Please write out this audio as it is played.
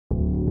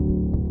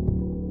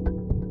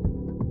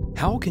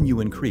How can you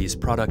increase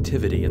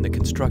productivity in the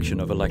construction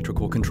of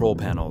electrical control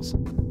panels?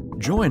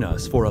 Join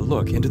us for a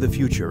look into the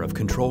future of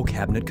control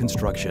cabinet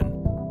construction.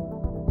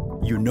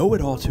 You know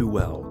it all too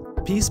well,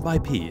 piece by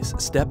piece,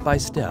 step by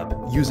step,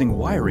 using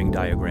wiring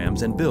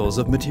diagrams and bills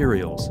of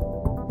materials.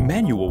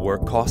 Manual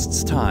work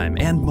costs time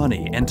and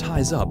money and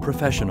ties up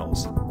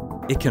professionals.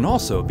 It can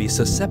also be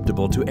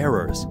susceptible to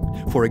errors.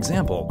 For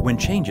example, when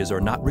changes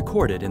are not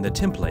recorded in the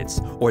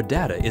templates or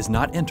data is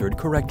not entered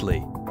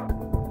correctly.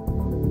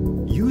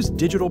 Use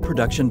digital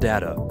production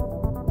data.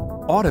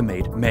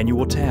 Automate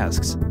manual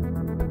tasks.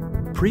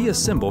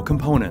 Pre-assemble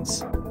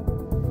components.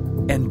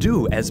 And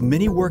do as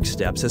many work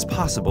steps as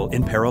possible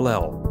in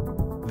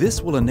parallel.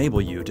 This will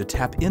enable you to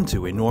tap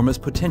into enormous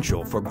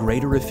potential for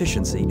greater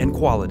efficiency and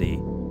quality.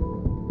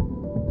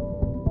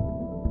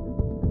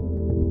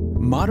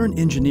 Modern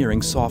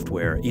engineering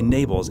software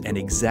enables an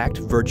exact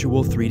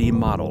virtual 3D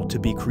model to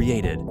be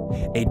created,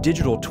 a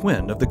digital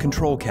twin of the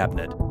control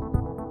cabinet.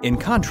 In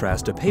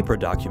contrast to paper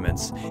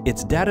documents,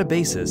 its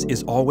databases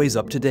is always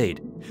up to date,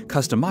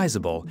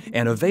 customizable,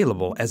 and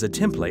available as a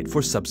template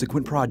for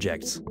subsequent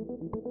projects.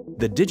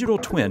 The digital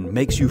twin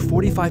makes you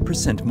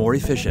 45% more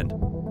efficient.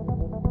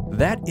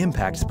 That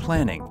impacts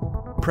planning,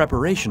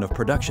 preparation of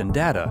production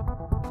data,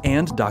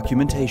 and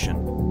documentation.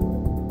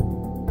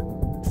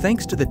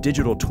 Thanks to the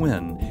digital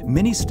twin,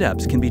 many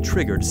steps can be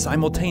triggered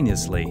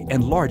simultaneously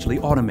and largely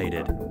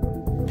automated.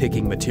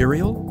 Picking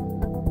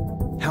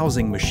material,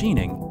 housing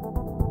machining,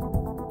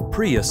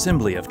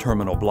 pre-assembly of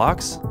terminal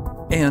blocks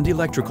and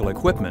electrical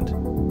equipment,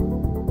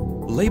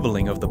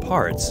 labeling of the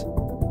parts,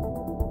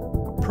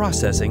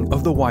 processing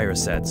of the wire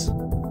sets.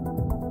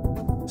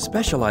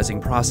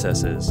 Specializing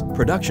processes,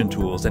 production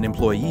tools, and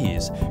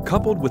employees,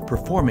 coupled with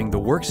performing the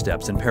work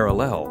steps in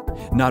parallel,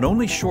 not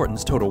only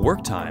shortens total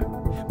work time,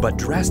 but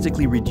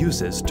drastically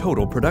reduces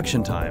total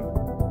production time.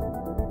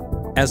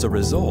 As a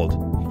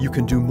result, you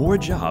can do more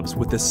jobs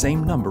with the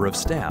same number of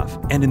staff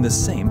and in the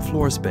same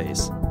floor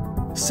space.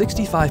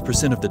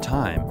 65% of the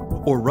time,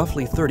 or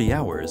roughly 30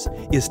 hours,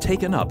 is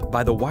taken up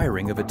by the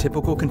wiring of a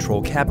typical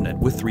control cabinet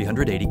with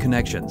 380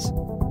 connections.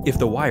 If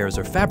the wires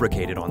are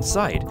fabricated on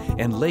site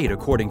and laid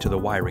according to the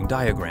wiring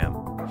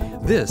diagram,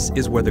 this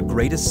is where the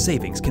greatest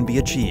savings can be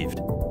achieved.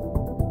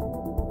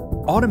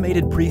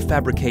 Automated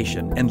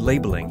prefabrication and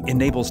labeling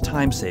enables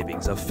time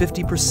savings of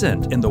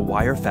 50% in the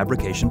wire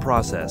fabrication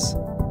process.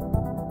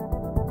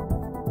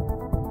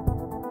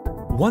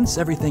 Once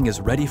everything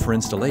is ready for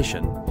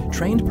installation,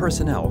 trained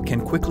personnel can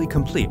quickly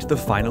complete the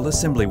final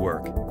assembly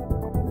work.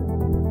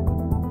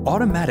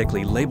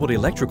 Automatically labeled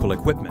electrical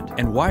equipment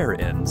and wire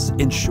ends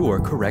ensure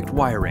correct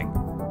wiring.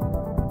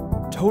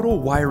 Total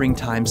wiring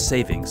time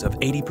savings of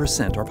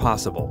 80% are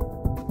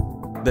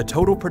possible. The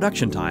total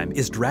production time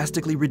is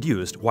drastically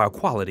reduced while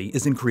quality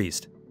is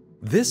increased.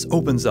 This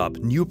opens up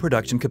new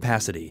production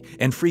capacity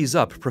and frees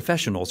up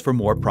professionals for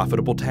more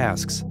profitable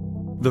tasks.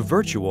 The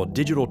virtual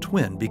digital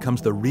twin becomes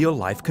the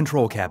real-life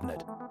control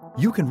cabinet.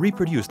 You can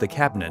reproduce the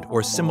cabinet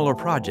or similar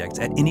projects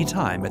at any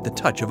time at the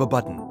touch of a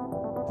button.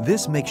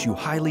 This makes you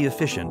highly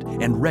efficient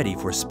and ready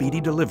for speedy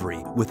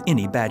delivery with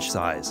any batch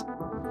size.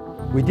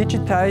 We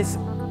digitize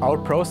our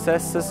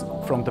processes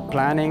from the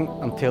planning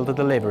until the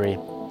delivery.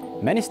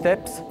 Many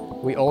steps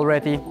we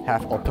already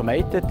have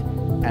automated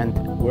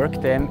and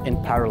work them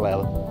in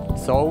parallel.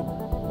 So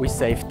we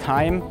save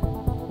time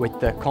with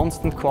the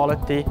constant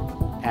quality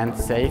and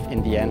save,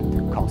 in the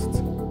end,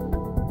 costs.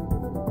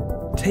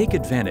 Take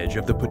advantage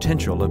of the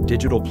potential of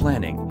digital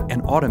planning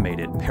and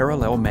automated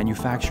parallel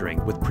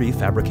manufacturing with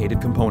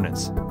prefabricated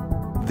components.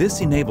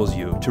 This enables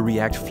you to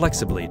react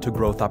flexibly to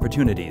growth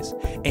opportunities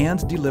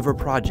and deliver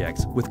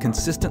projects with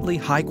consistently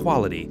high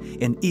quality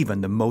in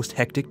even the most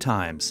hectic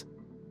times.